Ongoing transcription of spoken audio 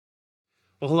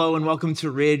Well, hello and welcome to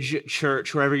Ridge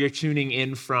Church, wherever you're tuning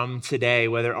in from today,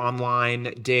 whether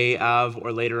online, day of,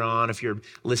 or later on, if you're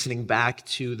listening back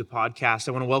to the podcast.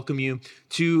 I want to welcome you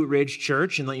to Ridge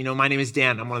Church and let you know my name is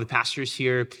Dan. I'm one of the pastors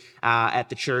here at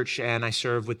the church, and I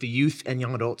serve with the youth and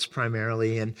young adults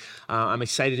primarily, and I'm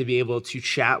excited to be able to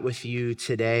chat with you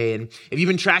today. And if you've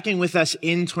been tracking with us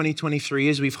in 2023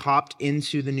 as we've hopped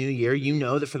into the new year, you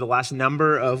know that for the last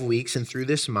number of weeks and through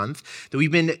this month that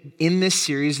we've been in this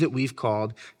series that we've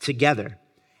called Together.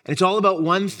 And it's all about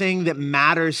one thing that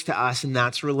matters to us, and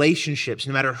that's relationships.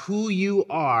 No matter who you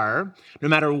are, no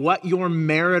matter what your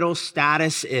marital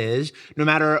status is, no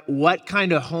matter what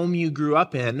kind of home you grew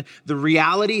up in, the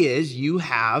reality is you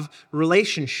have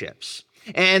relationships.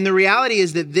 And the reality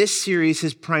is that this series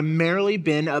has primarily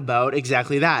been about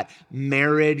exactly that,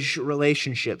 marriage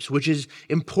relationships, which is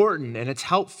important and it's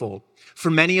helpful. For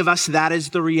many of us, that is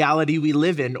the reality we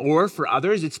live in, or for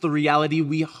others, it's the reality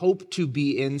we hope to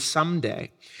be in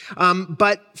someday.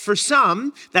 But for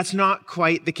some, that's not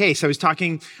quite the case. I was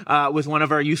talking with one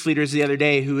of our youth leaders the other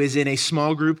day who is in a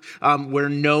small group where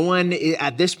no one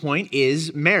at this point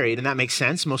is married, and that makes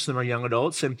sense. Most of them are young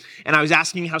adults. And I was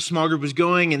asking how small group was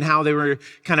going and how they were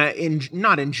kind of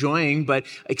not enjoying, but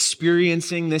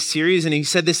experiencing this series. And he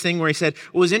said this thing where he said,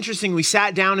 well, it was interesting. We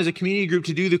sat down as a community group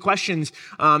to do the questions,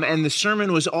 and the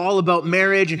sermon was all about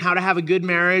marriage and how to have a good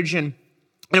marriage. And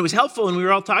it was helpful, and we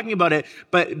were all talking about it,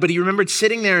 but he remembered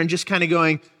sitting there and just kind of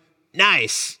going,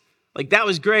 nice, like that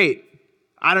was great.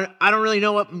 I don't really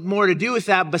know what more to do with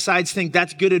that besides think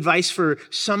that's good advice for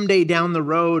someday down the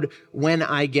road when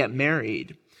I get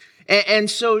married. And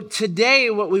so today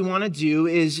what we want to do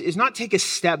is not take a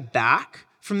step back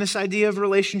from this idea of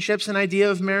relationships and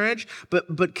idea of marriage,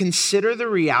 but consider the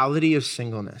reality of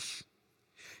singleness.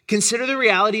 Consider the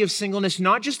reality of singleness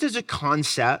not just as a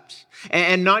concept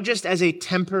and not just as a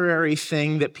temporary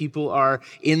thing that people are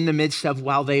in the midst of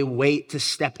while they wait to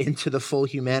step into the full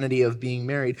humanity of being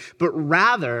married, but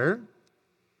rather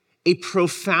a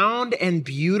profound and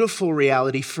beautiful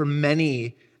reality for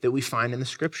many that we find in the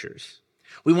scriptures.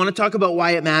 We want to talk about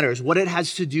why it matters, what it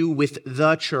has to do with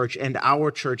the church and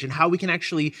our church, and how we can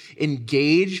actually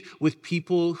engage with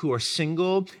people who are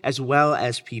single as well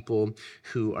as people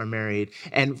who are married,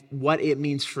 and what it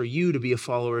means for you to be a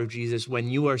follower of Jesus when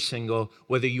you are single,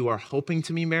 whether you are hoping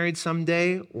to be married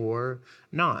someday or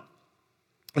not.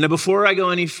 Now, before I go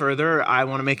any further, I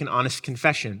want to make an honest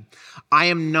confession. I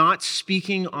am not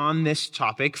speaking on this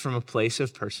topic from a place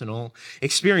of personal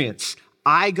experience.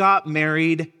 I got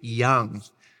married young.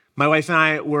 My wife and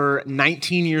I were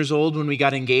 19 years old when we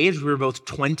got engaged. We were both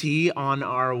 20 on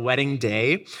our wedding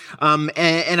day. And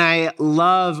I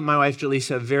love my wife,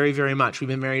 Jaleesa, very, very much. We've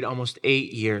been married almost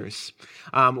 8 years.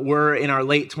 We're in our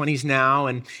late 20s now.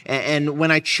 And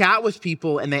when I chat with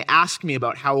people and they ask me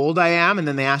about how old I am, and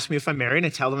then they ask me if I'm married, and I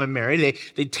tell them I'm married,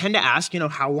 they tend to ask,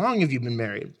 how long have you been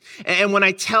married? And when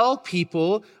I tell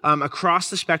people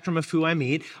across the spectrum of who I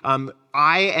meet,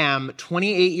 I am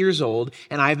 28 years old,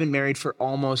 and I've been married for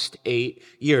almost 8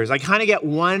 years. I kind of get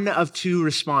one of two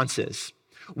responses.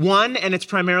 One, and it's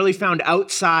primarily found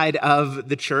outside of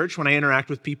the church when I interact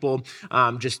with people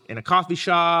just in a coffee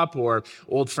shop or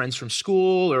old friends from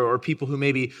school or people who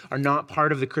maybe are not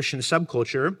part of the Christian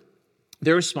subculture.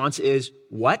 Their response is,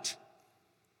 what?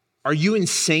 Are you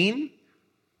insane?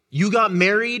 You got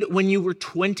married when you were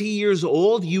 20 years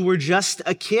old? You were just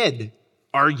a kid.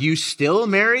 Are you still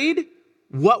married?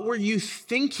 What were you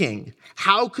thinking?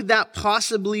 How could that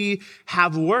possibly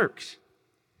have worked?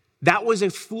 That was a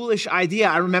foolish idea.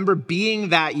 I remember being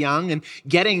that young and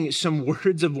getting some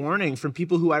words of warning from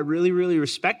people who I really, really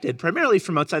respected, primarily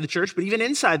from outside the church, but even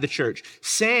inside the church,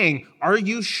 saying, are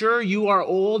you sure you are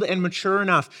old and mature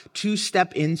enough to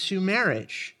step into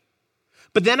marriage?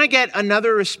 But then I get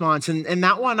another response, and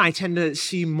that one I tend to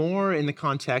see more in the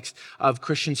context of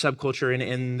Christian subculture and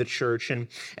in the church. And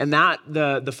that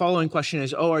the following question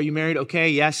is, are you married? Okay,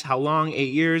 yes. How long?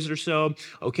 8 years or so.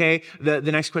 Okay. The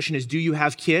next question is, do you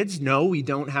have kids? No, we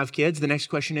don't have kids. The next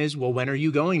question is, well, when are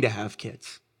you going to have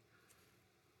kids?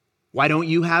 Why don't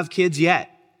you have kids yet?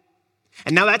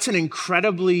 And now that's an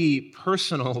incredibly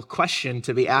personal question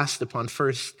to be asked upon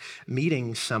first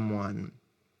meeting someone.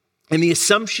 And the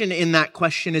assumption in that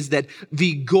question is that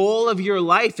the goal of your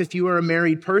life, if you are a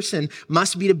married person,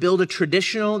 must be to build a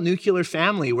traditional nuclear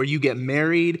family where you get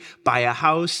married, buy a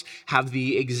house, have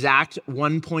the exact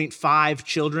 1.5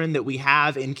 children that we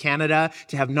have in Canada,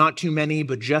 to have not too many,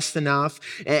 but just enough,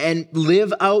 and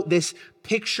live out this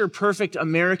picture-perfect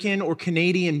American or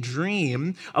Canadian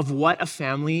dream of what a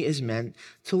family is meant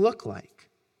to look like.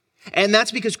 And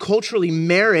that's because culturally,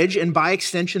 marriage, and by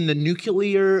extension, the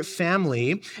nuclear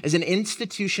family, as an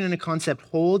institution and a concept,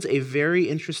 holds a very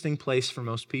interesting place for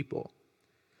most people.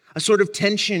 A sort of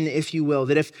tension, if you will,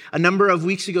 that if a number of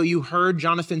weeks ago you heard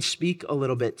Jonathan speak a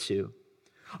little bit to.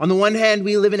 On the one hand,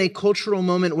 we live in a cultural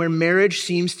moment where marriage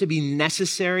seems to be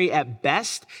necessary at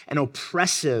best and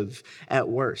oppressive at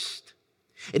worst.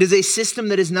 It is a system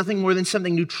that is nothing more than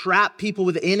something to trap people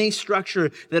within a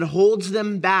structure that holds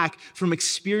them back from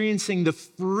experiencing the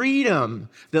freedom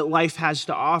that life has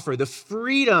to offer, the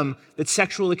freedom that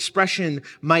sexual expression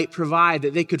might provide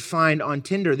that they could find on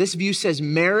Tinder. This view says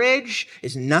marriage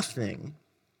is nothing.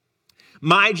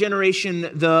 My generation,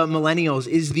 the millennials,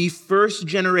 is the first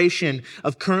generation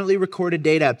of currently recorded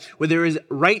data where there is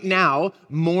right now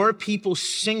more people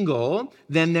single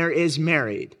than there is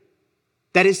married.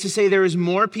 That is to say, there is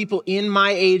more people in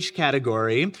my age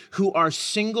category who are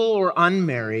single or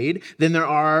unmarried than there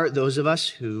are those of us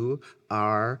who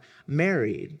are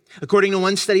married. According to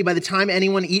one study, by the time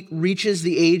anyone reaches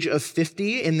the age of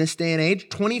 50 in this day and age,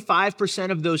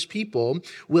 25% of those people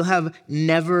will have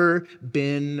never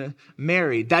been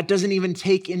married. That doesn't even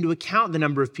take into account the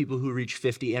number of people who reach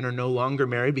 50 and are no longer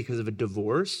married because of a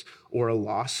divorce or a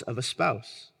loss of a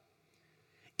spouse.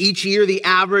 Each year, the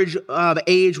average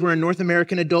age where a North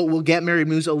American adult will get married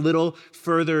moves a little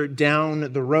further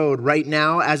down the road. Right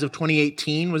now, as of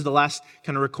 2018, was the last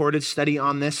kind of recorded study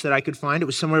on this that I could find. It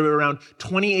was somewhere around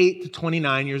 28 to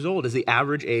 29 years old is the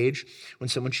average age when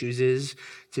someone chooses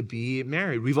to be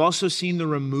married. We've also seen the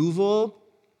removal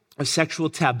of sexual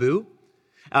taboo,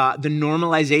 the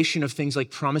normalization of things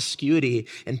like promiscuity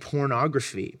and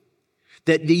pornography,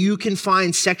 that you can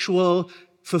find sexual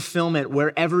fulfillment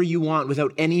wherever you want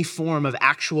without any form of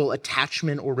actual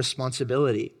attachment or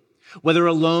responsibility, whether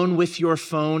alone with your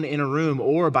phone in a room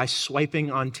or by swiping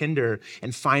on Tinder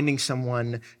and finding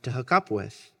someone to hook up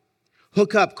with.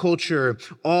 Hookup culture,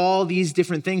 all these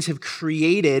different things have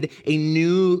created a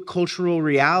new cultural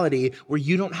reality where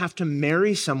you don't have to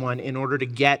marry someone in order to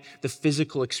get the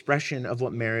physical expression of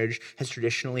what marriage has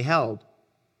traditionally held.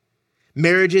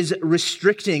 Marriage is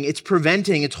restricting, it's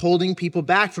preventing, it's holding people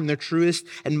back from their truest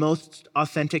and most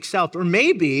authentic self. Or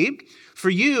maybe for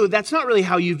you, that's not really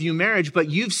how you view marriage, but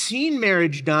you've seen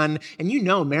marriage done and you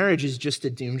know marriage is just a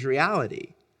doomed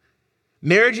reality.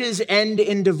 Marriages end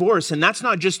in divorce, and that's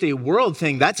not just a world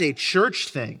thing, that's a church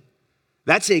thing.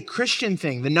 That's a Christian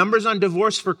thing. The numbers on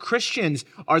divorce for Christians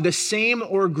are the same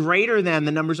or greater than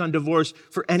the numbers on divorce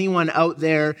for anyone out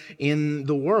there in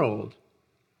the world.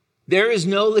 There is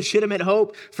no legitimate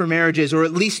hope for marriages, or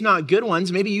at least not good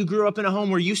ones. Maybe you grew up in a home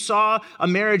where you saw a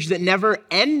marriage that never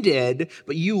ended,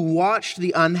 but you watched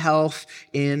the unhealth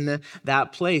in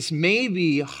that place.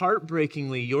 Maybe,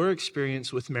 heartbreakingly, your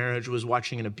experience with marriage was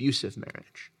watching an abusive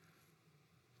marriage,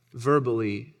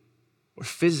 verbally or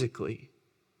physically,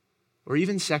 or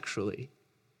even sexually,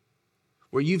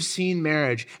 where you've seen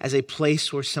marriage as a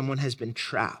place where someone has been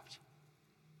trapped.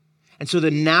 And so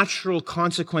the natural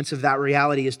consequence of that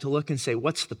reality is to look and say,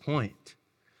 what's the point?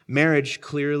 Marriage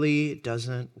clearly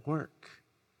doesn't work.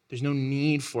 There's no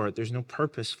need for it. There's no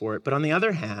purpose for it. But on the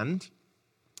other hand,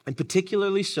 and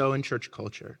particularly so in church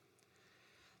culture,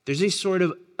 there's a sort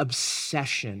of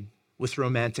obsession with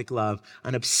romantic love,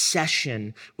 an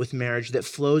obsession with marriage that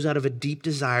flows out of a deep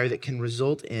desire that can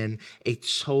result in a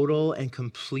total and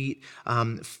complete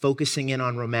focusing in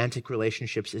on romantic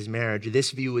relationships as marriage. This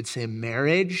view would say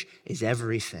marriage is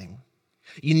everything.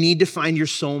 You need to find your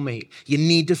soulmate. You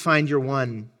need to find your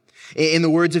one. In the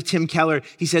words of Tim Keller,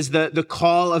 he says the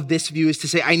call of this view is to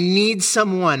say, I need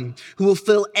someone who will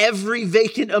fill every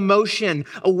vacant emotion,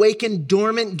 awaken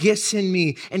dormant gifts in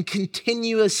me, and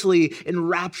continuously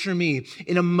enrapture me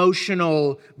in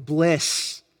emotional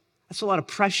bliss. That's a lot of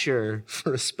pressure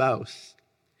for a spouse.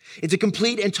 It's a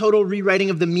complete and total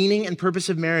rewriting of the meaning and purpose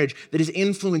of marriage that is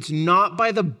influenced not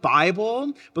by the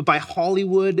Bible, but by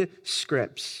Hollywood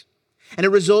scripts. And it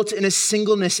results in a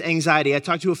singleness anxiety. I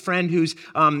talked to a friend who's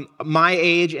my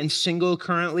age and single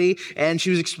currently, and she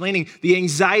was explaining the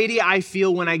anxiety I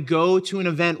feel when I go to an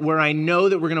event where I know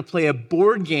that we're going to play a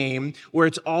board game where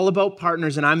it's all about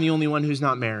partners and I'm the only one who's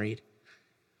not married.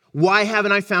 Why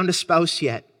haven't I found a spouse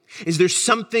yet? Is there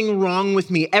something wrong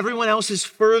with me? Everyone else is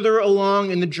further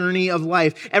along in the journey of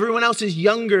life. Everyone else is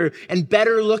younger and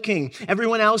better looking.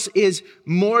 Everyone else is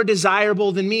more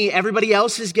desirable than me. Everybody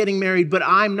else is getting married, but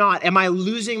I'm not. Am I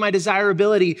losing my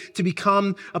desirability to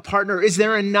become a partner? Is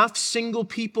there enough single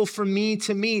people for me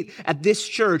to meet at this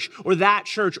church or that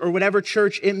church or whatever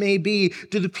church it may be?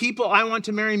 Do the people I want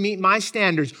to marry meet my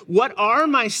standards? What are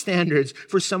my standards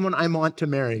for someone I want to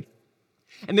marry?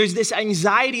 And there's this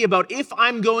anxiety about if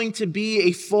I'm going to be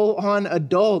a full-on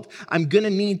adult, I'm going to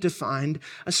need to find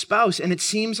a spouse. And it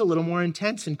seems a little more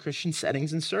intense in Christian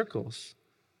settings and circles.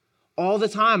 All the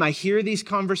time, I hear these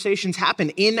conversations happen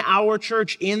in our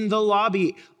church, in the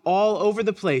lobby, all over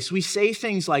the place. We say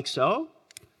things like, so,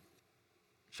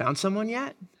 found someone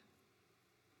yet?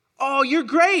 Oh, you're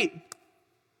great.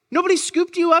 Nobody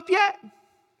scooped you up yet?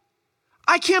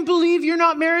 I can't believe you're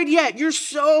not married yet. You're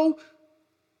so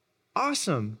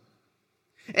awesome.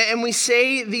 And we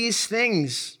say these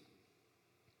things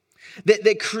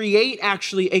that create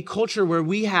actually a culture where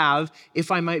we have, if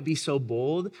I might be so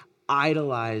bold,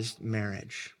 idolized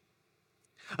marriage.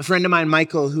 A friend of mine,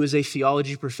 Michael, who is a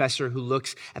theology professor who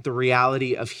looks at the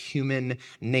reality of human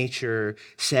nature,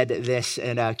 said this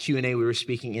at a Q&A we were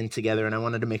speaking in together, and I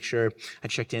wanted to make sure I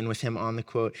checked in with him on the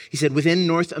quote. He said, within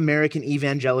North American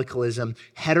evangelicalism,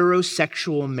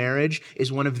 heterosexual marriage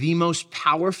is one of the most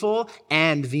powerful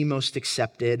and the most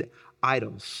accepted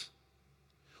idols.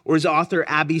 Or as author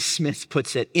Abby Smith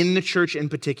puts it, in the church in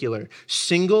particular,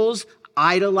 singles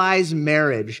idolize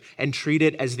marriage and treat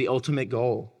it as the ultimate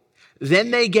goal.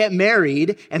 Then they get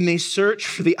married and they search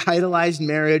for the idolized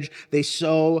marriage they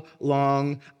so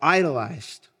long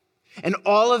idolized. And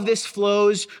all of this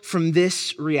flows from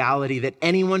this reality that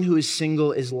anyone who is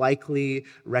single is likely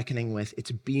reckoning with.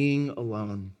 It's being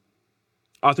alone.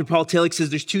 Author Paul Tillich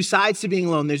says there's two sides to being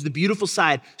alone. There's the beautiful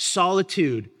side,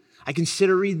 solitude. I can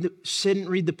sit and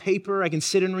read the paper. I can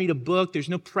sit and read a book. There's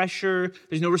no pressure.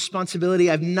 There's no responsibility.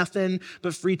 I have nothing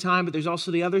but free time. But there's also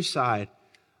the other side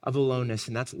of aloneness,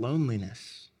 and that's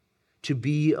loneliness, to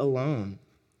be alone.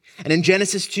 And in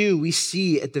Genesis 2, we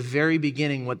see at the very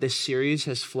beginning what this series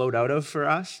has flowed out of for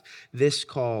us, this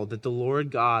call that the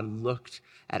Lord God looked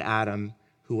at Adam,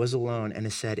 who was alone, and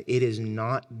has said, it is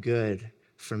not good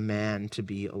for man to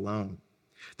be alone.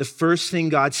 The first thing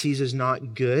God sees as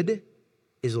not good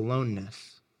is aloneness.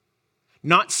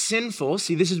 Not sinful.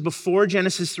 See, this is before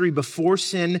Genesis 3, before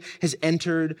sin has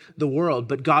entered the world.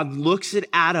 But God looks at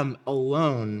Adam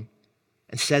alone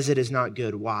and says it is not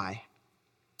good. Why?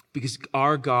 Because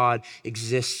our God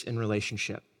exists in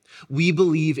relationship. We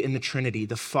believe in the Trinity,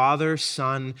 the Father,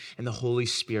 Son, and the Holy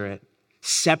Spirit.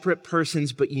 Separate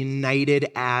persons, but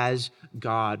united as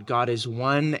God. God is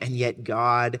one, and yet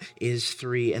God is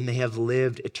three. And they have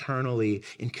lived eternally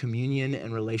in communion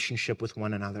and relationship with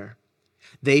one another.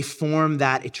 They form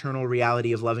that eternal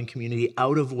reality of love and community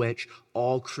out of which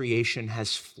all creation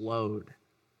has flowed.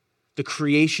 The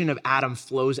creation of Adam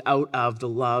flows out of the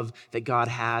love that God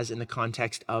has in the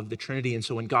context of the Trinity. And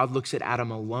so when God looks at Adam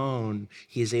alone,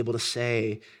 he is able to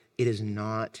say, it is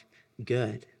not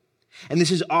good. And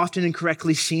this is often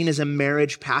incorrectly seen as a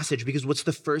marriage passage because what's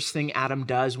the first thing Adam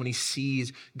does when he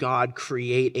sees God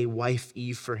create a wife,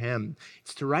 Eve, for him?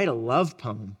 It's to write a love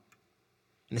poem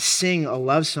and to sing a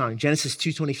love song. Genesis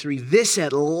 2:23, this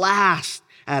at last,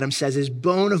 Adam says, is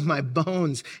bone of my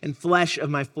bones and flesh of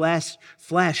my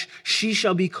flesh. She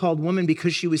shall be called woman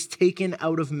because she was taken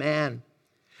out of man.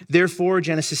 Therefore,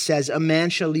 Genesis says, a man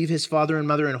shall leave his father and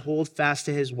mother and hold fast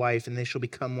to his wife, and they shall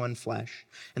become one flesh.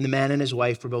 And the man and his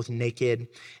wife were both naked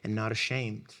and not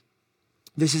ashamed.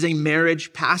 This is a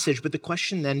marriage passage, but the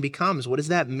question then becomes, what does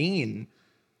that mean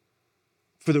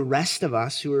for the rest of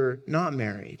us who are not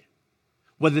married?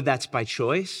 Whether that's by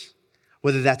choice,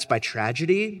 whether that's by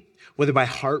tragedy, whether by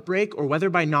heartbreak, or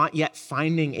whether by not yet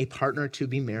finding a partner to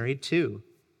be married to.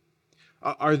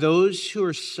 Are those who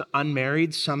are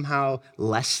unmarried somehow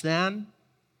less than?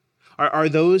 Are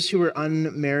those who are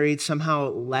unmarried somehow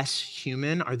less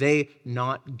human? Are they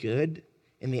not good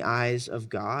in the eyes of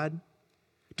God?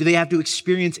 Do they have to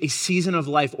experience a season of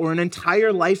life or an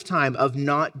entire lifetime of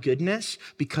not goodness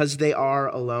because they are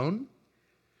alone?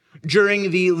 During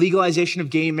the legalization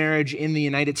of gay marriage in the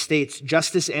United States,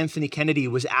 Justice Anthony Kennedy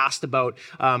was asked about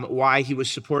why he was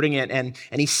supporting it, and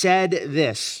he said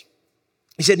this.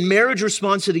 He said, marriage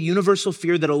responds to the universal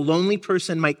fear that a lonely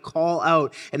person might call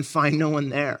out and find no one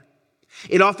there.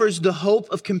 It offers the hope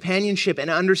of companionship and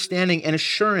understanding and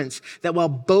assurance that while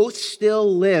both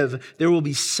still live, there will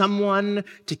be someone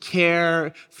to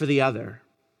care for the other.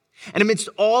 And amidst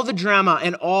all the drama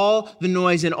and all the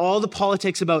noise and all the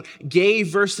politics about gay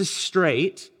versus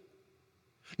straight,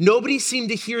 nobody seemed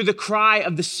to hear the cry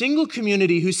of the single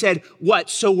community who said,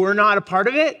 what, so we're not a part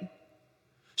of it?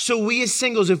 So we as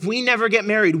singles, if we never get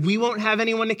married, we won't have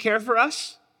anyone to care for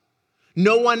us?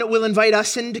 No one will invite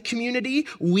us into community?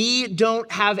 We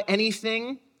don't have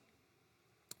anything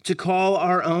to call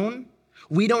our own?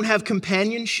 We don't have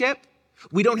companionship?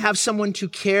 We don't have someone to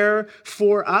care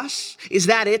for us? Is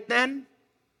that it then?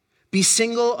 Be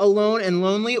single, alone, and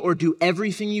lonely, or do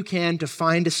everything you can to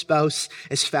find a spouse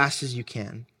as fast as you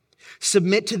can.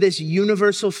 Submit to this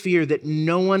universal fear that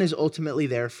no one is ultimately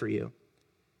there for you.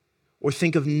 Or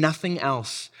think of nothing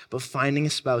else but finding a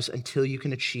spouse until you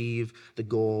can achieve the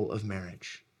goal of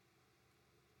marriage.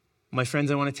 My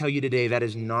friends, I want to tell you today that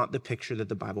is not the picture that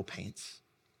the Bible paints.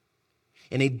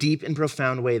 In a deep and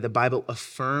profound way, the Bible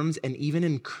affirms and even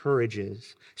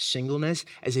encourages singleness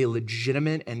as a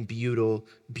legitimate and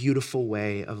beautiful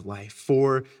way of life.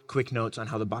 4 quick notes on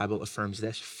how the Bible affirms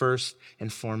this. First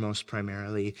and foremost,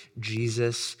 primarily,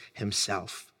 Jesus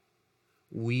himself.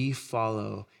 We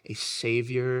follow a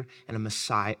Savior and a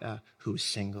Messiah who is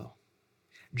single.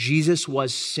 Jesus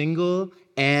was single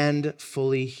and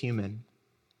fully human.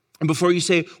 And before you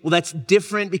say, well, that's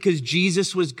different because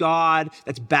Jesus was God,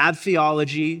 that's bad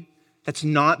theology. That's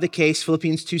not the case.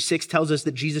 Philippians 2:6 tells us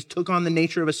that Jesus took on the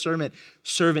nature of a servant.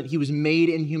 He was made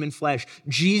in human flesh.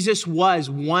 Jesus was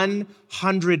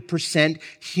 100%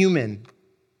 human.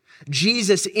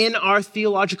 Jesus, in our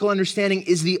theological understanding,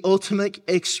 is the ultimate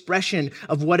expression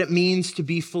of what it means to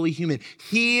be fully human.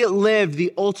 He lived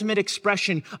the ultimate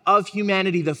expression of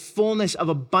humanity, the fullness of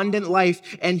abundant life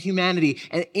and humanity.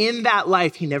 And in that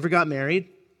life, he never got married.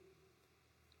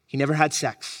 He never had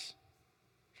sex.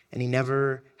 And he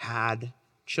never had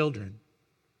children.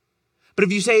 But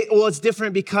if you say, well, it's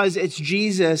different because it's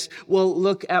Jesus, well,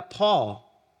 look at Paul,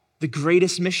 the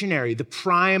greatest missionary, the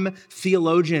prime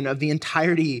theologian of the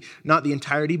entirety, not the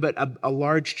entirety, but a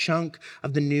large chunk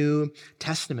of the New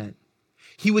Testament.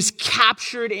 He was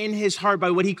captured in his heart by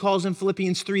what he calls in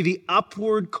Philippians 3, the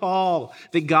upward call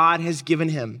that God has given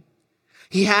him.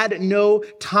 He had no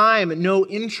time, no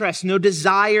interest, no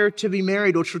desire to be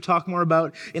married, which we'll talk more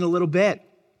about in a little bit,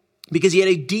 because he had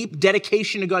a deep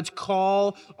dedication to God's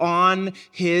call on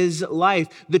his life.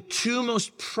 The 2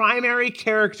 most primary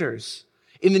characters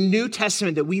in the New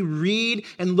Testament that we read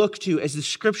and look to as the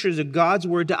scriptures of God's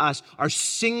word to us are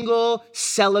single,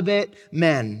 celibate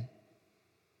men.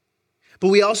 But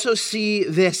we also see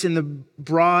this in the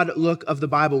broad look of the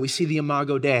Bible. We see the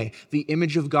Imago Dei, the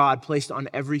image of God placed on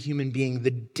every human being,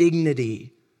 the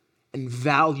dignity and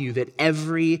value that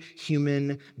every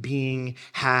human being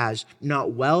has.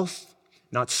 Not wealth,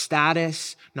 not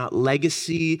status, not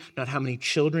legacy, not how many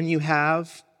children you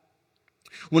have.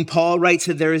 When Paul writes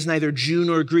that there is neither Jew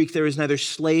nor Greek, there is neither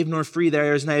slave nor free,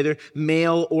 there is neither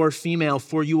male or female,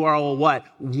 for you are all what?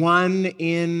 One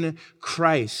in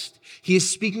Christ. He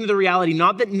is speaking to the reality,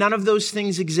 not that none of those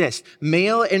things exist.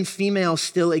 Male and female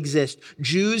still exist.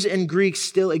 Jews and Greeks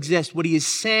still exist. What he is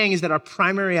saying is that our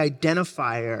primary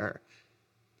identifier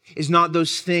is not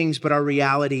those things, but our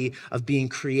reality of being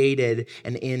created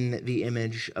and in the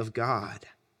image of God.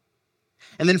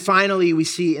 And then finally, we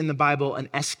see in the Bible an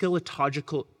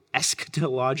eschatological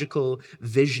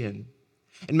vision.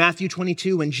 In Matthew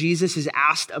 22, when Jesus is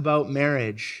asked about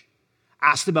marriage,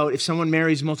 asked about if someone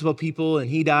marries multiple people and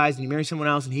he dies, and he marries someone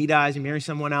else and he dies and marries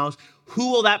someone else,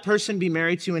 who will that person be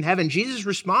married to in heaven? Jesus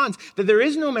responds that there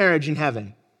is no marriage in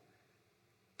heaven.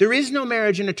 There is no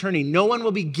marriage in eternity. No one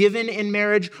will be given in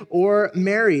marriage or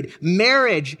married.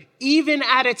 Marriage, even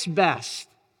at its best,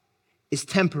 is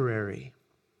temporary.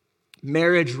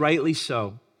 Marriage, rightly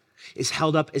so, is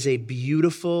held up as a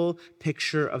beautiful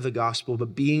picture of the gospel,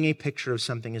 but being a picture of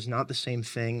something is not the same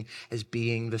thing as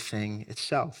being the thing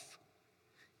itself.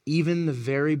 Even the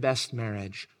very best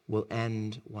marriage will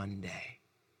end one day.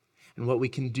 And what we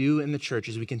can do in the church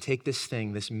is we can take this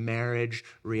thing, this marriage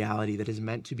reality that is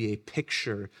meant to be a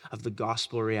picture of the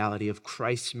gospel reality of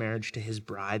Christ's marriage to his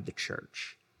bride, the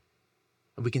church.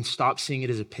 And we can stop seeing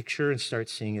it as a picture and start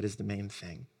seeing it as the main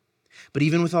thing. But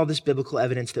even with all this biblical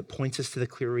evidence that points us to the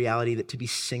clear reality that to be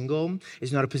single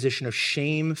is not a position of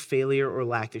shame, failure, or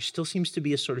lack, there still seems to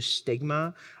be a sort of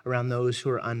stigma around those who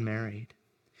are unmarried.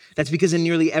 That's because in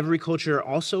nearly every culture,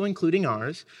 also including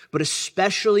ours, but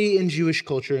especially in Jewish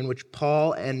culture in which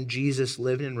Paul and Jesus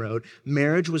lived and wrote,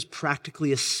 marriage was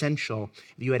practically essential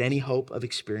if you had any hope of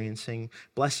experiencing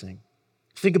blessing.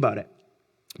 Think about it.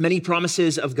 Many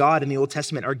promises of God in the Old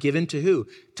Testament are given to who?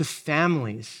 To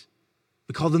families.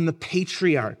 We call them the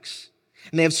patriarchs,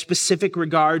 and they have specific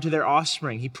regard to their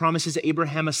offspring. He promises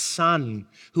Abraham a son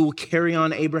who will carry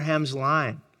on Abraham's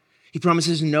line. He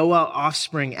promises Noah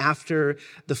offspring after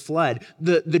the flood.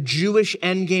 The Jewish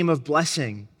endgame of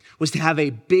blessing was to have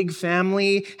a big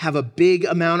family, have a big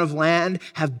amount of land,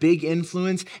 have big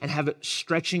influence, and have a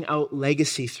stretching out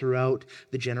legacy throughout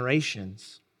the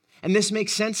generations. And this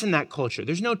makes sense in that culture.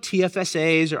 There's no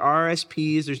TFSAs or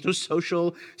RSPs. There's no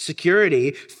social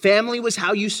security. Family was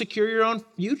how you secure your own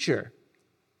future.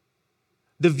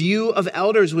 The view of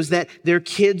elders was that their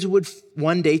kids would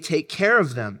one day take care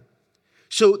of them.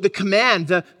 So the command,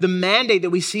 the mandate that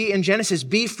we see in Genesis,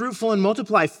 be fruitful and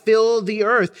multiply, fill the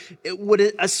earth, it would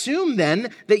assume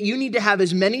then that you need to have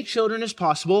as many children as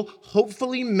possible,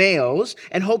 hopefully males,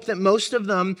 and hope that most of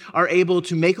them are able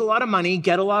to make a lot of money,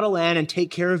 get a lot of land, and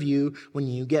take care of you when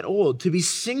you get old. To be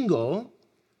single,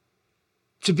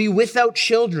 to be without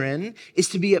children, is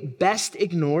to be at best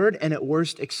ignored and at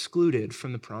worst excluded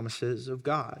from the promises of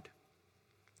God.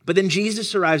 But then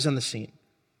Jesus arrives on the scene.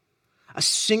 A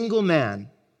single man.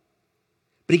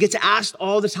 But he gets asked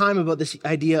all the time about this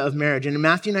idea of marriage. And in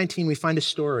Matthew 19, we find a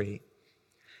story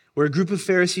where a group of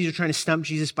Pharisees are trying to stump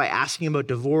Jesus by asking about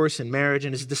divorce and marriage,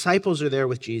 and his disciples are there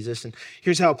with Jesus. And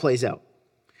here's how it plays out.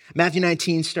 Matthew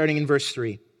 19, starting in verse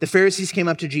 3. The Pharisees came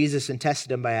up to Jesus and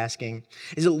tested him by asking,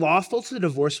 "Is it lawful to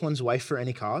divorce one's wife for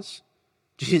any cause?"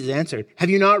 Jesus answered, "Have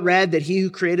you not read that he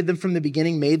who created them from the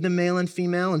beginning made them male and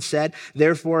female and said,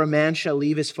 'Therefore a man shall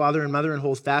leave his father and mother and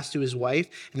hold fast to his wife,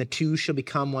 and the two shall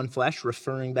become one flesh,'"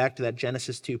 referring back to that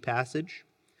Genesis 2 passage.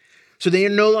 "So they are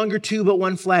no longer two, but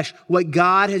one flesh. What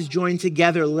God has joined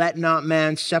together, let not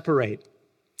man separate."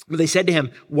 But they said to him,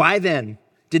 "Why then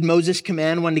did Moses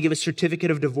command one to give a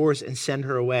certificate of divorce and send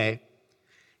her away?"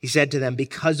 He said to them,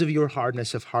 "Because of your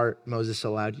hardness of heart, Moses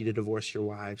allowed you to divorce your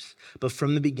wives. But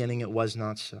from the beginning, it was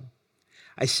not so.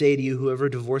 I say to you, whoever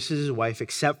divorces his wife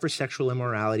except for sexual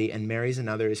immorality and marries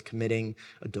another is committing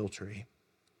adultery."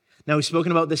 Now, we've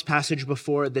spoken about this passage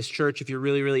before at this church. If you're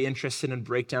really, really interested in a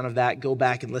breakdown of that, go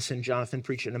back and listen. Jonathan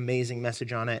preached an amazing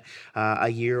message on it a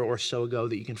year or so ago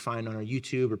that you can find on our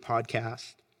YouTube or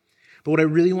podcast. But what I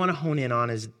really want to hone in on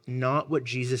is not what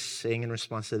Jesus is saying in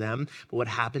response to them, but what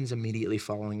happens immediately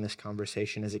following this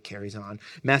conversation as it carries on.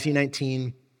 Matthew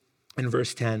 19 and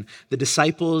verse 10, the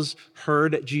disciples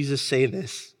heard Jesus say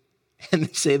this, and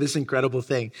they say this incredible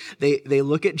thing. They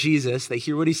look at Jesus, they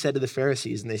hear what he said to the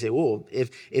Pharisees, and they say, "Whoa,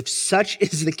 if such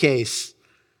is the case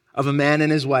of a man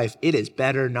and his wife, it is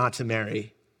better not to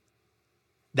marry."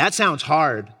 That sounds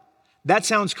hard. That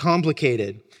sounds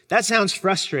complicated. That sounds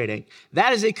frustrating.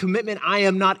 That is a commitment I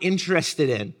am not interested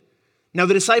in. Now,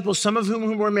 the disciples, some of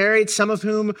whom were married, some of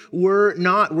whom were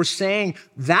not, were saying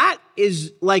that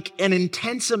is like an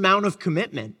intense amount of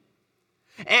commitment.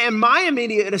 And my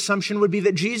immediate assumption would be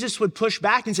that Jesus would push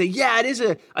back and say, yeah, it is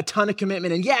a ton of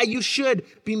commitment. And yeah, you should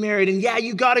be married. And yeah,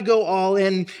 you got to go all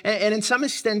in. And in some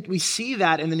extent, we see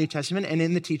that in the New Testament and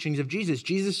in the teachings of Jesus.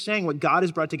 Jesus is saying what God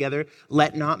has brought together,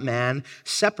 let not man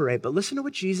separate. But listen to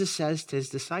what Jesus says to his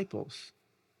disciples.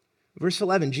 Verse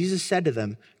 11, Jesus said to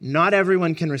them, "Not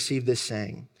everyone can receive this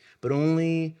saying, but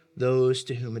only those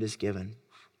to whom it is given.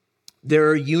 There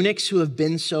are eunuchs who have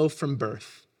been so from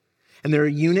birth. And there are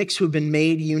eunuchs who have been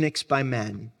made eunuchs by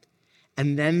men.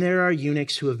 And then there are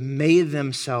eunuchs who have made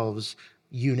themselves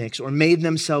eunuchs or made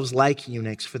themselves like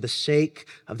eunuchs for the sake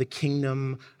of the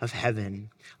kingdom of heaven.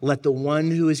 Let the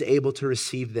one who is able to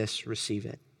receive this receive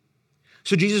it."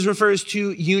 So Jesus refers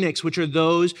to eunuchs, which are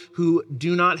those who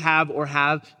do not have or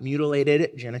have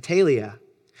mutilated genitalia.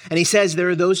 And he says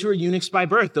there are those who are eunuchs by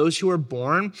birth, those who are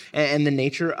born, and the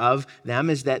nature of them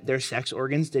is that their sex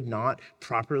organs did not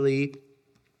properly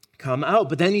come out.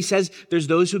 But then he says there's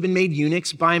those who've been made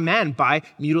eunuchs by men, by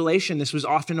mutilation. This was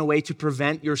often a way to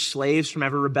prevent your slaves from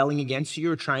ever rebelling against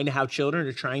you or trying to have children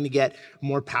or trying to get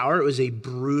more power. It was a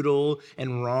brutal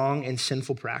and wrong and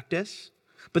sinful practice.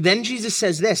 But then Jesus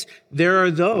says this, there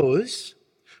are those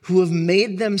who have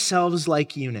made themselves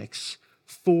like eunuchs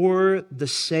for the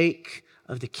sake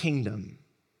of the kingdom.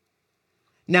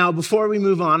 Now, before we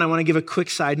move on, I want to give a quick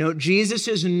side note. Jesus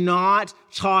is not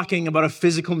talking about a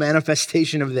physical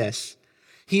manifestation of this.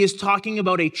 He is talking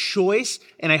about a choice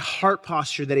and a heart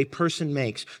posture that a person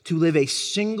makes to live a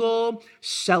single,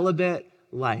 celibate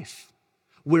life,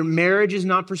 where marriage is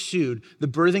not pursued, the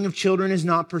birthing of children is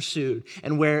not pursued,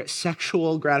 and where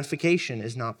sexual gratification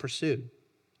is not pursued.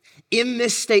 In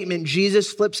this statement,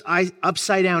 Jesus flips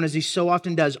upside down, as he so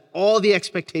often does, all the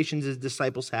expectations his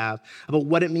disciples have about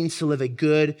what it means to live a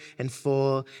good and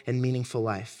full and meaningful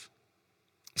life.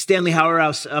 Stanley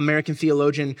Hauerwas, American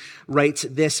theologian, writes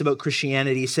this about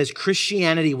Christianity. He says,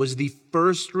 Christianity was the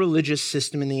first religious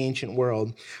system in the ancient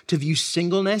world to view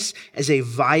singleness as a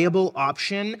viable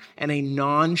option and a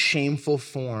non-shameful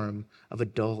form of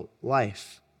adult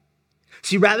life.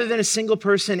 See, rather than a single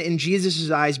person in Jesus'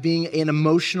 eyes being an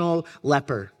emotional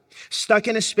leper, stuck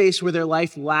in a space where their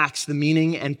life lacks the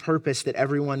meaning and purpose that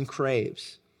everyone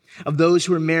craves, of those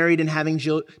who are married and having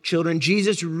children,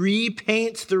 Jesus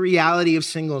repaints the reality of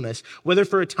singleness, whether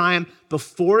for a time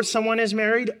before someone is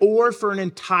married or for an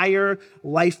entire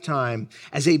lifetime,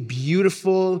 as a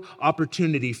beautiful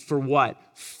opportunity for what?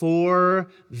 For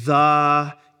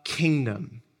the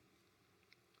kingdom.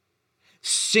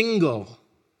 Single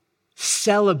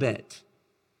celibate,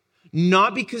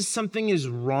 not because something is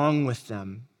wrong with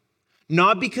them,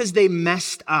 not because they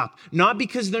messed up, not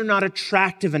because they're not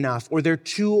attractive enough or they're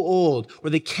too old or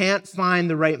they can't find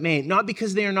the right mate, not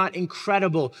because they are not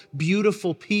incredible,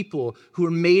 beautiful people who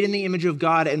are made in the image of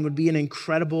God and would be an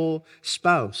incredible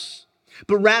spouse,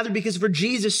 but rather because for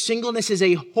Jesus, singleness is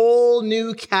a whole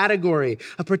new category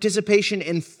of participation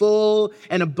in full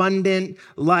and abundant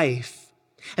life.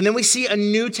 And then we see a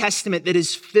New Testament that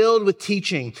is filled with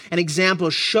teaching and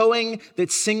examples showing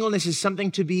that singleness is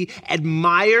something to be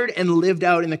admired and lived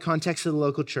out in the context of the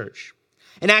local church.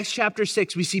 In Acts chapter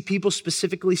 6, we see people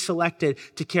specifically selected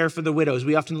to care for the widows.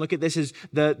 We often look at this as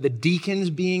the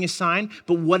deacons being assigned,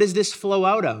 but what does this flow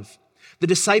out of? The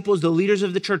disciples, the leaders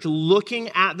of the church, looking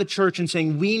at the church and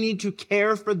saying, we need to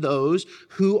care for those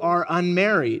who are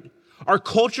unmarried. Our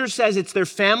culture says it's their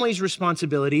family's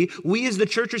responsibility. We as the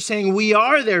church are saying we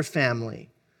are their family.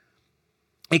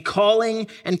 A calling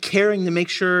and caring to make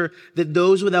sure that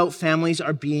those without families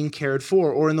are being cared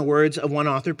for. Or in the words of one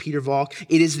author, Peter Valk,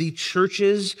 it is the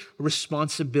church's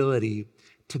responsibility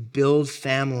to build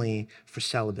family for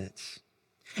celibates.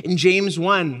 In James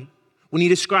 1, when he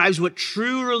describes what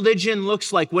true religion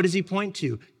looks like, what does he point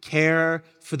to? Care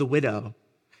for the widow.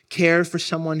 Care for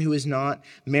someone who is not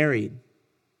married.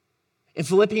 In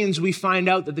Philippians, we find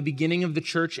out that the beginning of the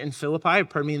church in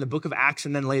in the book of Acts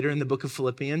and then later in the book of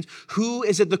Philippians, who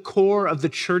is at the core of the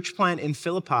church plant in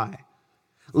Philippi?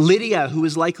 Lydia, who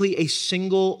is likely a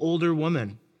single older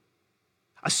woman,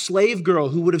 a slave girl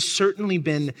who would have certainly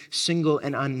been single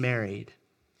and unmarried.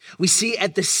 We see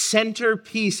at the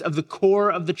centerpiece of the core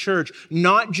of the church,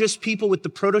 not just people with the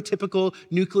prototypical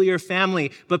nuclear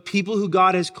family, but people who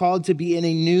God has called to be in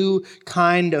a new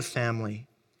kind of family.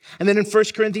 And then in 1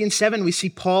 Corinthians 7, we see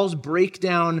Paul's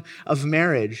breakdown of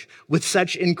marriage with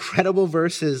such incredible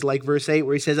verses like verse 8,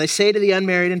 where he says, I say to the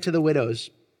unmarried and to the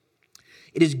widows,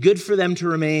 it is good for them to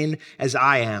remain as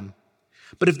I am.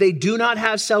 But if they do not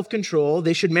have self-control,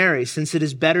 they should marry, since it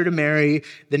is better to marry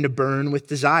than to burn with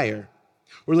desire.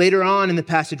 Or later on in the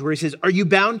passage where he says, are you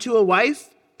bound to a wife?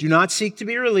 Do not seek to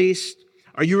be released.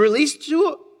 Are you released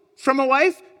from a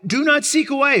wife? Do not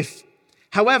seek a wife.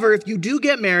 However, if you do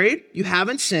get married, you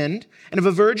haven't sinned, and if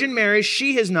a virgin marries,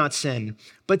 she has not sinned.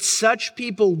 But such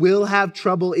people will have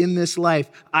trouble in this life.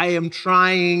 I am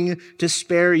trying to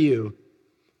spare you.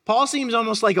 Paul seems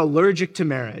almost like allergic to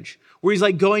marriage, where he's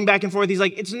like going back and forth. He's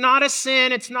like, it's not a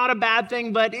sin, it's not a bad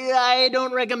thing, but I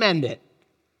don't recommend it.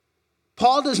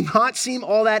 Paul does not seem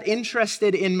all that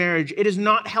interested in marriage. It is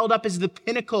not held up as the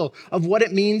pinnacle of what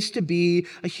it means to be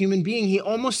a human being. He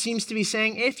almost seems to be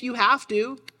saying, if you have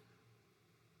to,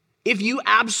 if you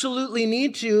absolutely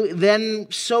need to, then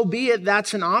so be it,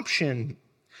 that's an option.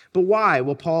 But why?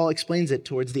 Well, Paul explains it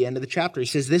towards the end of the chapter. He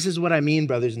says, this is what I mean,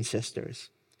 brothers and sisters.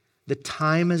 The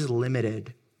time is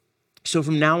limited. So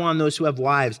from now on, those who have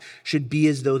wives should be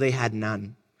as though they had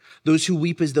none. Those who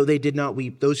weep as though they did not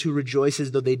weep. Those who rejoice as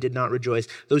though they did not rejoice.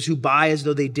 Those who buy as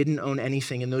though they didn't own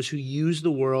anything. And those who use the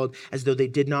world as though they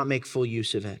did not make full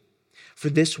use of it.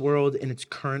 For this world in its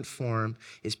current form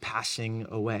is passing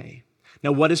away.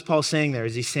 Now, what is Paul saying there?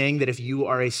 Is he saying that if you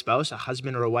are a spouse, a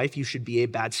husband or a wife, you should be a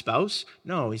bad spouse?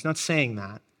 No, he's not saying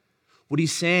that. What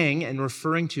he's saying and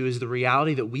referring to is the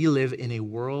reality that we live in a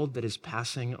world that is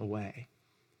passing away.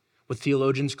 What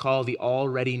theologians call the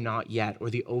already not yet, or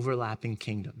the overlapping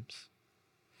kingdoms.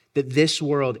 That this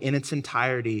world in its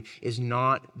entirety is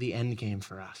not the end game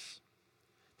for us.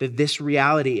 That this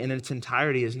reality in its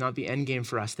entirety is not the end game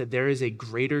for us. That there is a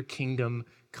greater kingdom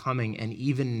coming and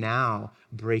even now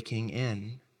breaking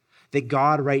in. That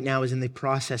God right now is in the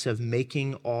process of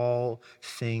making all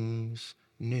things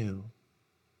new.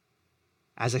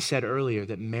 As I said earlier,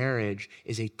 that marriage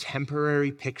is a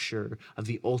temporary picture of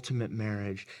the ultimate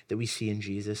marriage that we see in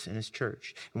Jesus and his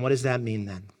church. And what does that mean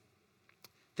then?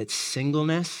 That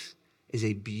singleness is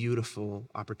a beautiful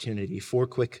opportunity. 4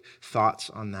 quick thoughts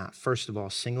on that. First of all,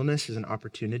 singleness is an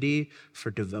opportunity for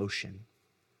devotion.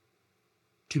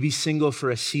 To be single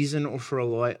for a season or for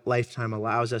a lifetime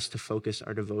allows us to focus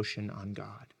our devotion on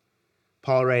God.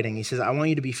 Paul writing, he says, I want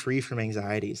you to be free from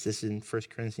anxieties. This is in 1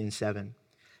 Corinthians 7.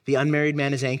 The unmarried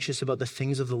man is anxious about the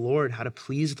things of the Lord, how to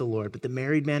please the Lord. But the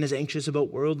married man is anxious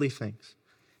about worldly things,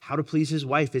 how to please his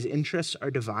wife. His interests are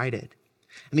divided.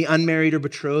 And the unmarried or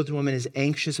betrothed woman is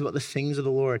anxious about the things of the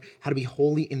Lord, how to be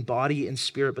holy in body and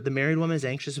spirit. But the married woman is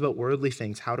anxious about worldly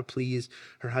things, how to please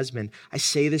her husband. I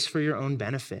say this for your own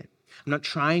benefit. I'm not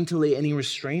trying to lay any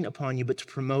restraint upon you, but to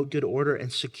promote good order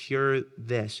and secure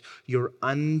this, your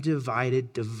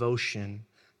undivided devotion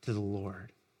to the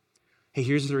Lord. Hey,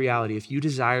 here's the reality. If you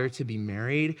desire to be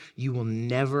married, you will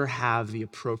never have the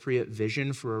appropriate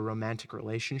vision for a romantic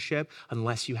relationship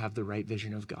unless you have the right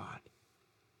vision of God.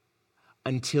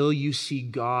 Until you see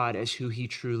God as who he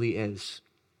truly is,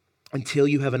 until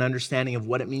you have an understanding of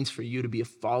what it means for you to be a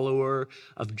follower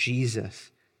of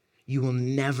Jesus, you will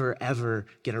never, ever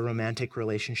get a romantic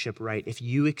relationship right. If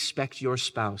you expect your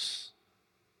spouse,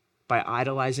 by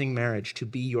idolizing marriage, to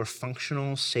be your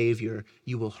functional savior,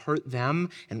 you will hurt them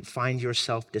and find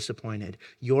yourself disappointed.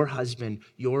 Your husband,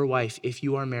 your wife, if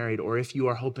you are married or if you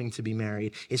are hoping to be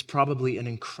married, is probably an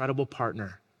incredible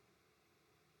partner,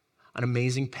 an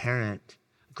amazing parent,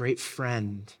 a great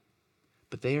friend,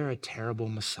 but they are a terrible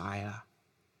Messiah.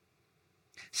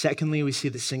 Secondly, we see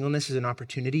that singleness is an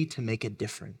opportunity to make a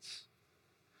difference.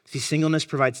 See, singleness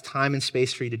provides time and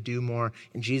space for you to do more,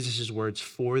 in Jesus' words,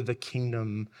 for the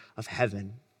kingdom of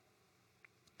heaven.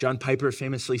 John Piper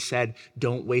famously said,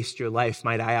 "Don't waste your life."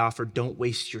 Might I offer, don't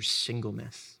waste your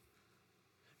singleness.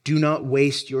 Do not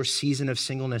waste your season of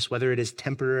singleness, whether it is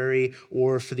temporary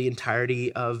or for the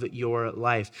entirety of your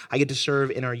life. I get to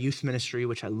serve in our youth ministry,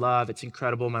 which I love. It's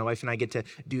incredible. My wife and I get to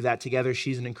do that together.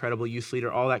 She's an incredible youth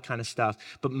leader, all that kind of stuff.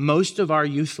 But most of our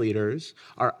youth leaders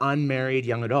are unmarried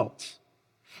young adults.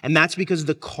 And that's because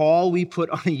the call we put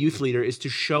on a youth leader is to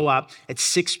show up at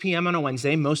 6 p.m. on a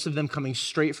Wednesday, most of them coming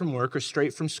straight from work or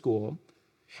straight from school,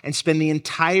 and spend the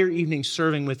entire evening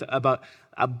serving with about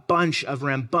a bunch of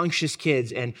rambunctious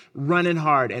kids and running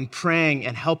hard and praying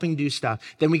and helping do stuff.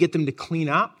 Then we get them to clean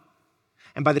up.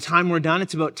 And by the time we're done,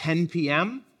 it's about 10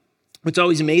 p.m. What's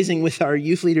always amazing with our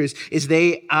youth leaders is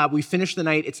we finish the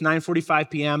night, it's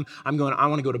 9:45 p.m. I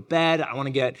want to go to bed. I want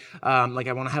to get, I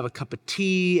want to have a cup of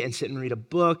tea and sit and read a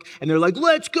book. And they're like,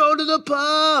 let's go to the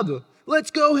pub.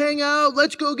 Let's go hang out.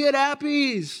 Let's go get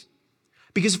appies.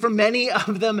 Because for many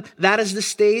of them, that is the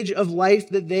stage of life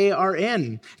that they are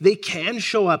in. They can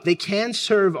show up. They can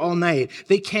serve all night.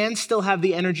 They can still have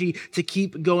the energy to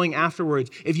keep going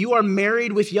afterwards. If you are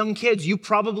married with young kids, you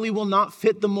probably will not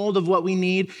fit the mold of what we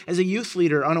need as a youth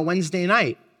leader on a Wednesday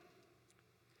night.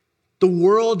 The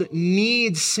world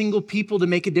needs single people to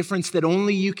make a difference that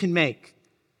only you can make,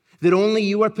 that only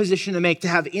you are positioned to make, to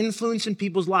have influence in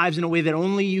people's lives in a way that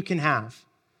only you can have,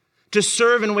 to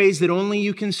serve in ways that only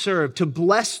you can serve, to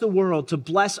bless the world, to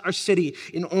bless our city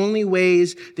in only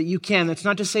ways that you can. That's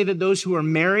not to say that those who are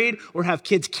married or have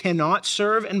kids cannot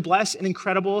serve and bless in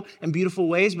incredible and beautiful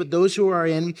ways, but those who are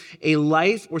in a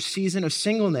life or season of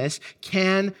singleness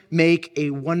can make a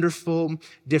wonderful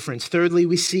difference. Thirdly,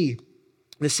 we see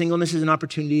the singleness is an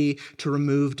opportunity to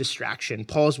remove distraction.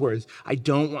 Paul's words, "I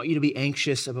don't want you to be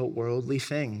anxious about worldly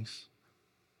things."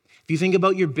 If you think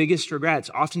about your biggest regrets,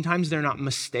 oftentimes they're not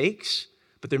mistakes,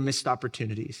 but they're missed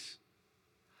opportunities.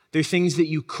 They're things that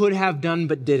you could have done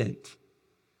but didn't.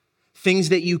 Things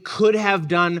that you could have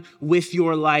done with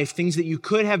your life, things that you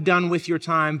could have done with your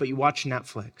time, but you watched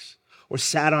Netflix or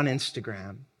sat on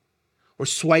Instagram or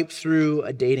swiped through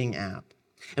a dating app.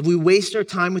 If we waste our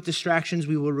time with distractions,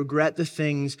 we will regret the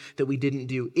things that we didn't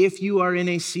do. If you are in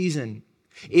a season,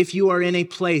 if you are in a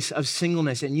place of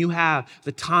singleness and you have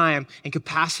the time and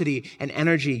capacity and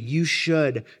energy, you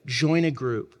should join a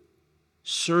group,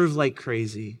 serve like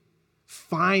crazy,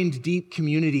 find deep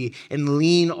community, and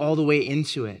lean all the way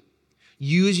into it.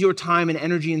 Use your time and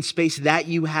energy and space that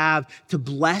you have to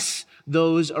bless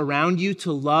those around you,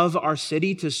 to love our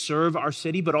city, to serve our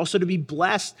city, but also to be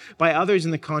blessed by others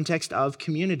in the context of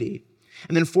community.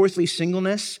 And then fourthly,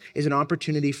 singleness is an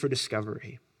opportunity for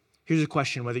discovery. Here's a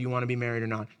question, whether you want to be married or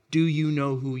not. Do you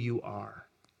know who you are?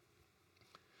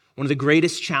 One of the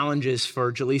greatest challenges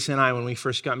for Jaleesa and I when we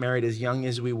first got married, as young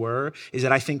as we were, is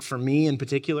that I think for me in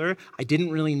particular, I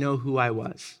didn't really know who I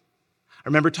was. I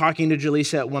remember talking to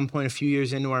Jaleesa at one point a few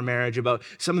years into our marriage about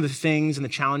some of the things and the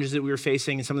challenges that we were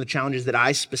facing and some of the challenges that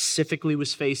I specifically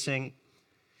was facing.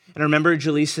 And I remember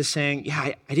Jaleesa saying,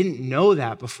 I didn't know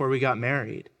that before we got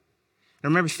married. And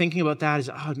I remember thinking about that as,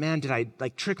 oh man, did I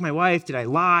trick my wife? Did I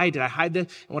lie? Did I hide this?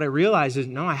 And what I realized is,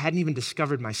 no, I hadn't even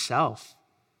discovered myself.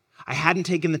 I hadn't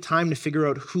taken the time to figure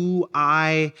out who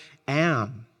I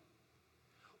am.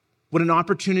 What an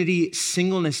opportunity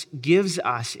singleness gives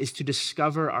us is to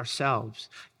discover ourselves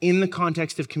in the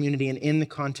context of community and in the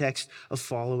context of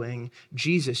following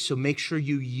Jesus. So make sure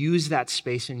you use that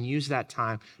space and use that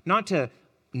time, not to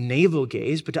navel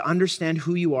gaze, but to understand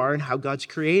who you are and how God's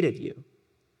created you.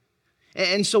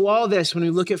 And so all this, when we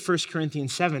look at 1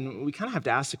 Corinthians 7, we kind of have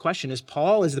to ask the question, is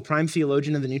Paul, as the prime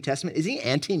theologian of the New Testament, is he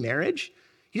anti-marriage?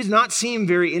 He does not seem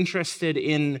very interested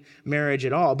in marriage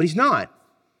at all, but he's not.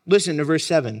 Listen to verse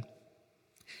 7.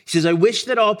 He says, I wish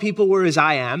that all people were as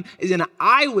I am, as in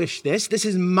I wish this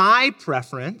is my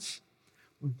preference,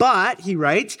 But, he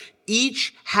writes,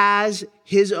 each has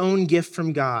his own gift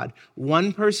from God.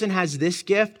 One person has this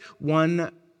gift,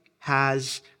 one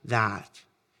has that.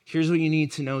 Here's what you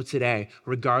need to know today,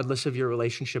 regardless of your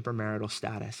relationship or marital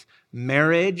status.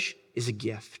 Marriage is a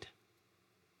gift.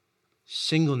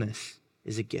 Singleness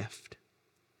is a gift.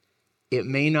 It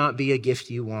may not be a gift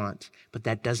you want, but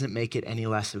that doesn't make it any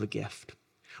less of a gift.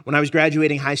 When I was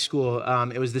graduating high school,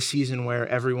 it was the season where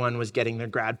everyone was getting their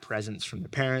grad presents from their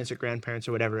parents or grandparents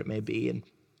or whatever it may be. And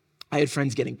I had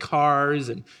friends getting cars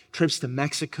and trips to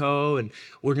Mexico, and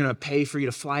we're going to pay for you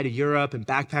to fly to Europe and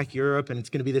backpack Europe, and it's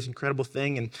going to be this incredible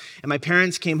thing. And my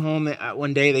parents came home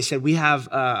one day. They said, we have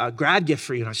a grad gift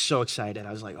for you. And I was so excited.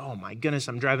 I was like, oh my goodness,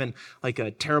 I'm driving like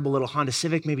a terrible little Honda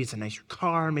Civic. Maybe it's a nicer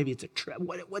car. Maybe it's a trip.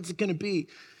 What's it going to be?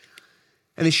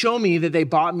 And they show me that they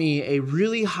bought me a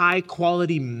really high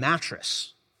quality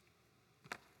mattress.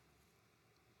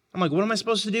 I'm like, what am I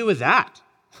supposed to do with that?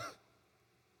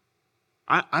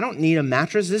 I don't need a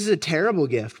mattress. This is a terrible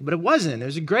gift, but it wasn't. It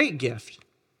was a great gift.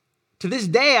 To this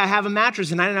day, I have a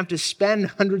mattress and I didn't have to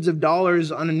spend hundreds of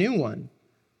dollars on a new one.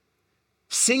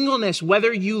 Singleness,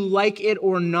 whether you like it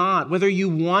or not, whether you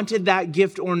wanted that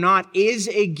gift or not, is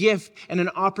a gift and an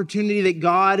opportunity that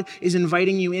God is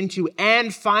inviting you into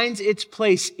and finds its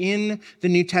place in the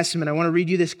New Testament. I want to read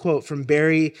you this quote from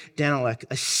Barry Daniluk,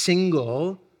 a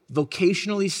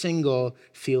vocationally single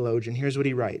theologian. Here's what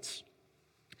he writes.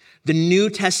 The New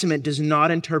Testament does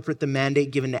not interpret the mandate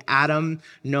given to Adam,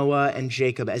 Noah, and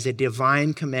Jacob as a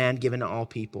divine command given to all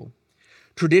people.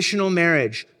 Traditional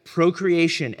marriage,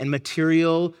 procreation, and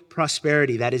material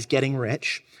prosperity, that is getting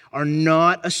rich, are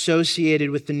not associated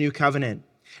with the new covenant.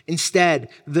 Instead,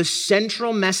 the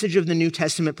central message of the New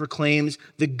Testament proclaims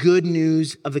the good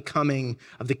news of the coming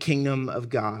of the kingdom of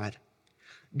God.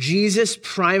 Jesus'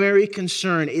 primary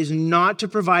concern is not to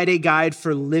provide a guide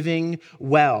for living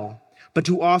well, but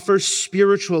to offer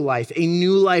spiritual life, a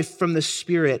new life from the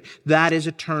Spirit that is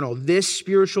eternal. This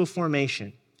spiritual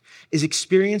formation is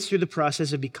experienced through the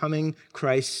process of becoming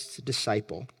Christ's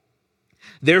disciple.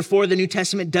 Therefore, the New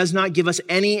Testament does not give us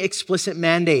any explicit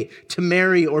mandate to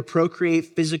marry or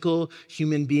procreate physical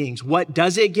human beings. What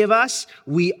does it give us?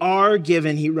 We are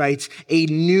given, he writes, a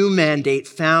new mandate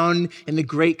found in the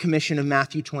Great Commission of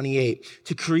Matthew 28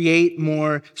 to create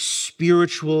more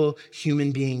spiritual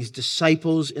human beings,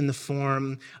 disciples in the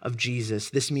form of Jesus.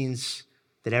 This means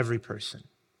that every person,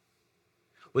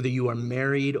 whether you are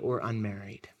married or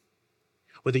unmarried,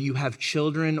 whether you have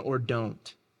children or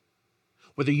don't,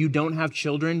 whether you don't have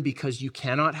children because you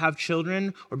cannot have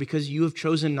children or because you have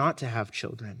chosen not to have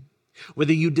children,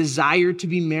 whether you desire to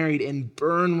be married and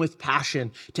burn with passion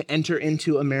to enter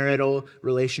into a marital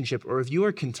relationship, or if you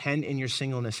are content in your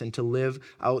singleness and to live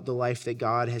out the life that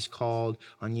God has called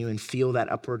on you and feel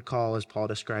that upward call as Paul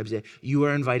describes it, you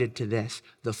are invited to this,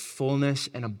 the fullness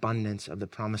and abundance of the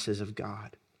promises of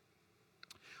God.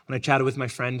 When I chatted with my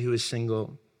friend who is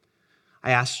single, I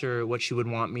asked her what she would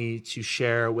want me to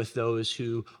share with those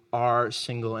who are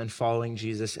single and following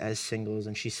Jesus as singles.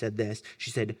 And she said this.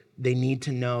 She said, they need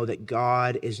to know that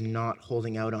God is not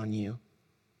holding out on you.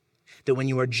 That when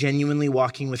you are genuinely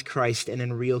walking with Christ and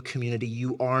in real community,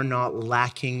 you are not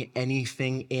lacking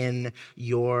anything in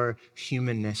your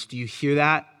humanness. Do you hear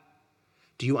that?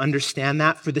 Do you understand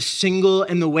that? For the single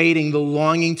and the waiting, the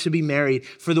longing to be married,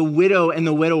 for the widow and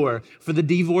the widower, for the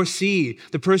divorcee,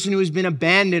 the person who has been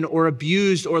abandoned or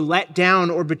abused or let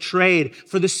down or betrayed,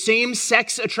 for the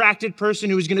same-sex attracted person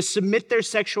who is going to submit their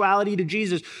sexuality to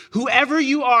Jesus. Whoever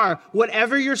you are,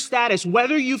 whatever your status,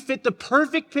 whether you fit the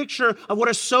perfect picture of what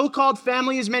a so-called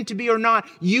family is meant to be or not,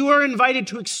 you are invited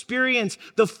to experience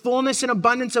the fullness and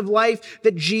abundance of life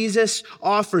that Jesus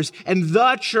offers. And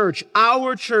the church,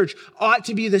 our church, ought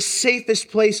to be the safest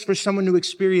place for someone to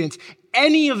experience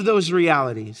any of those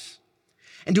realities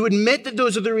and to admit that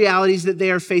those are the realities that they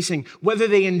are facing, whether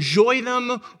they enjoy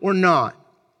them or not.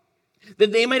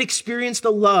 That they might experience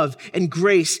the love and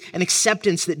grace and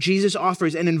acceptance that Jesus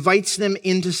offers and invites them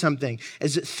into something.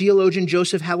 As theologian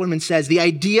Joseph Hellerman says, the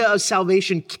idea of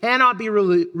salvation cannot be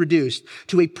reduced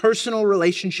to a personal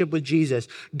relationship with Jesus.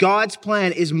 God's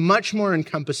plan is much more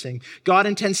encompassing. God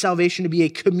intends salvation to be a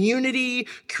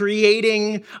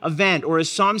community-creating event, or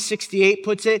as Psalm 68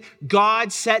 puts it,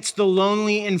 God sets the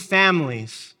lonely in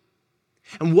families.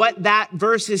 And what that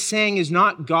verse is saying is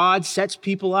not God sets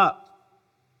people up.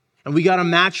 And we got to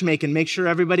matchmake and make sure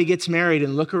everybody gets married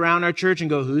and look around our church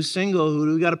and go, who's single? Who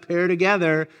do we got to pair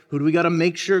together? Who do we got to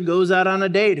make sure goes out on a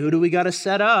date? Who do we got to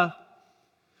set up?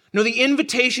 No, the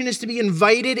invitation is to be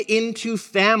invited into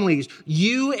families.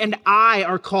 You and I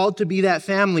are called to be that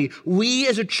family. We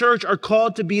as a church are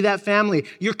called to be that family.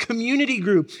 Your community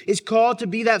group is called to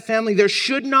be that family. There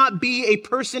should not be a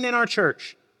person in our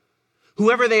church,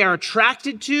 whoever they are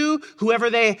attracted to, whoever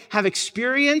they have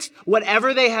experienced,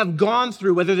 whatever they have gone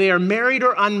through, whether they are married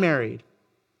or unmarried,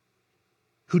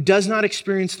 who does not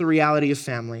experience the reality of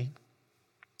family.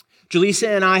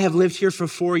 Jaleesa and I have lived here for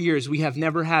 4 years. We have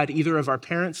never had either of our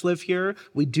parents live here.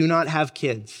 We do not have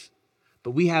kids,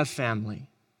 but we have family.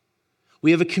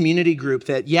 We have a community group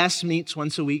that, yes, meets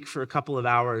once a week for a couple of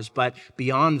hours, but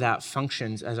beyond that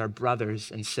functions as our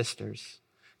brothers and sisters,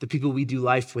 the people we do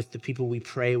life with, the people we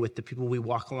pray with, the people we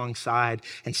walk alongside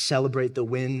and celebrate the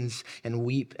wins and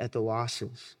weep at the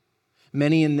losses.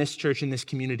 Many in this church, in this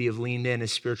community, have leaned in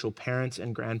as spiritual parents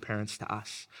and grandparents to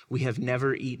us. We have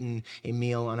never eaten a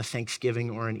meal on a Thanksgiving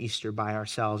or an Easter by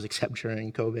ourselves, except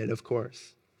during COVID, of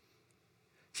course.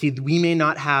 See, we may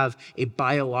not have a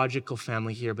biological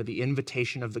family here, but the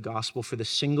invitation of the gospel for the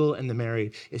single and the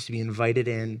married is to be invited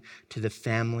in to the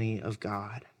family of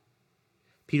God.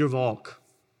 Peter Volk,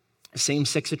 a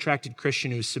same-sex attracted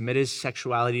Christian who submitted his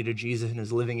sexuality to Jesus and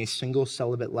is living a single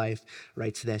celibate life,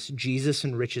 writes this: Jesus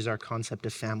enriches our concept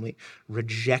of family,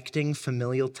 rejecting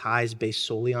familial ties based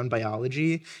solely on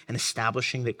biology and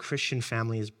establishing that Christian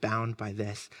family is bound by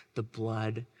this, the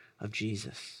blood of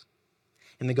Jesus.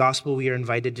 In the gospel, we are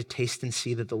invited to taste and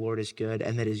see that the Lord is good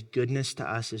and that his goodness to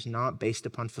us is not based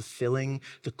upon fulfilling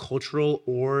the cultural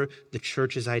or the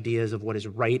church's ideas of what is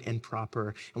right and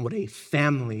proper and what a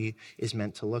family is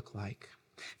meant to look like.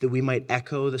 That we might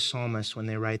echo the psalmist when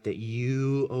they write that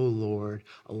you, O Lord,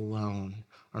 alone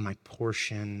are my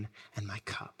portion and my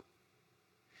cup.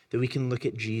 That we can look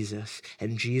at Jesus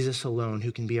and Jesus alone,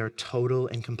 who can be our total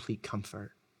and complete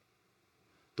comfort.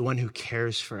 The one who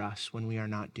cares for us when we are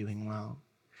not doing well.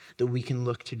 That we can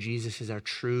look to Jesus as our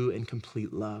true and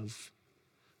complete love,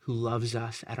 who loves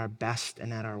us at our best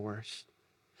and at our worst.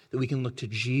 That we can look to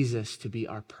Jesus to be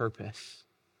our purpose,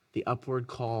 the upward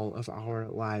call of our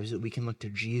lives. That we can look to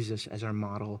Jesus as our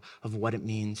model of what it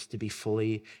means to be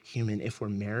fully human. If we're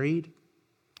married,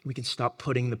 we can stop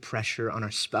putting the pressure on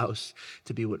our spouse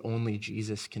to be what only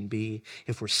Jesus can be.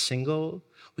 If we're single,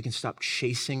 we can stop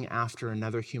chasing after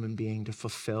another human being to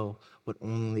fulfill what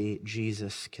only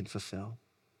Jesus can fulfill.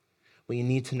 What you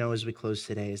need to know as we close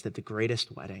today is that the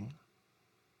greatest wedding,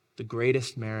 the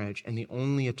greatest marriage, and the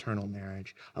only eternal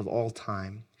marriage of all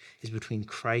time is between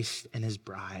Christ and his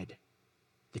bride,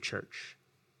 the church.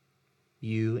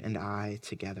 You and I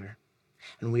together.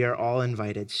 And we are all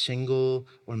invited, single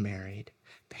or married,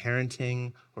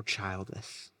 parenting or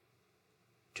childless,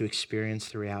 to experience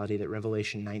the reality that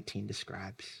Revelation 19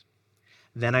 describes.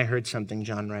 Then I heard something,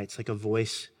 John writes, like a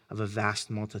voice of a vast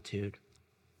multitude,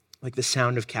 like the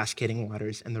sound of cascading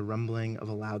waters and the rumbling of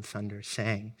a loud thunder,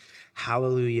 saying,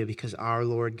 Hallelujah, because our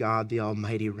Lord God, the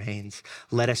Almighty, reigns.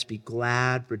 Let us be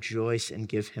glad, rejoice, and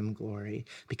give him glory,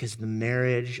 because the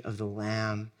marriage of the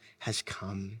Lamb has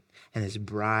come, and his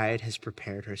bride has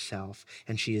prepared herself,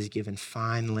 and she is given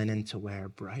fine linen to wear,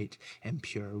 bright and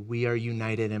pure. We are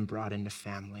united and brought into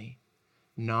family,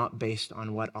 not based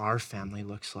on what our family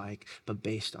looks like, but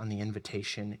based on the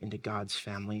invitation into God's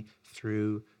family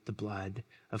through the blood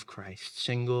of Christ.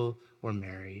 Single or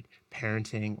married,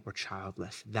 parenting or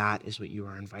childless, that is what you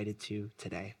are invited to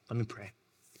today. Let me pray.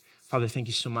 Father, thank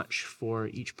you so much for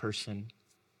each person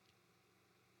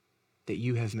that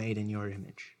you have made in your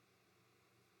image.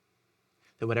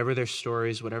 That whatever their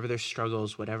stories, whatever their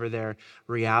struggles, whatever their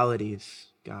realities,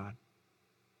 God,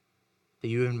 that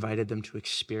you have invited them to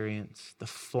experience the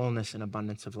fullness and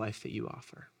abundance of life that you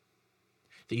offer.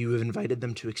 That you have invited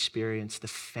them to experience the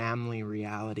family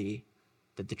reality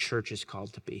that the church is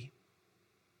called to be.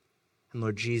 And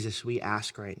Lord Jesus, we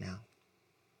ask right now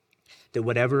that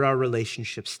whatever our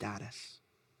relationship status,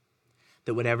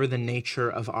 that whatever the nature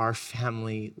of our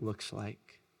family looks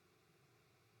like,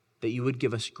 that you would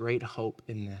give us great hope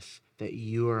in this, that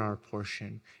you are our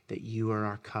portion, that you are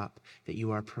our cup, that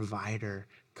you are our provider,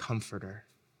 comforter,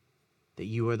 that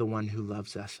you are the one who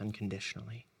loves us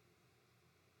unconditionally.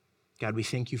 God, we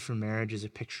thank you for marriage as a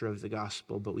picture of the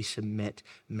gospel, but we submit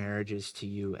marriages to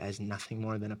you as nothing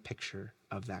more than a picture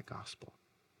of that gospel.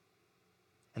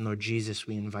 And Lord Jesus,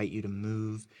 we invite you to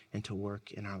move and to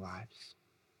work in our lives.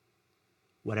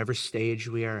 Whatever stage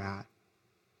we are at,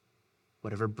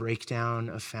 whatever breakdown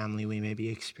of family we may be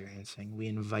experiencing, we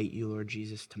invite you, Lord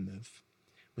Jesus, to move.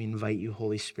 We invite you,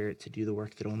 Holy Spirit, to do the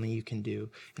work that only you can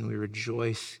do, and we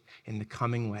rejoice in the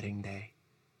coming wedding day,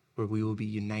 where we will be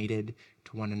united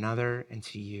to one another and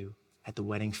to you at the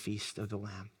wedding feast of the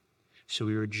Lamb. So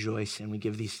we rejoice and we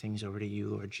give these things over to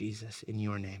you, Lord Jesus, in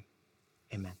your name.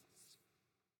 Amen.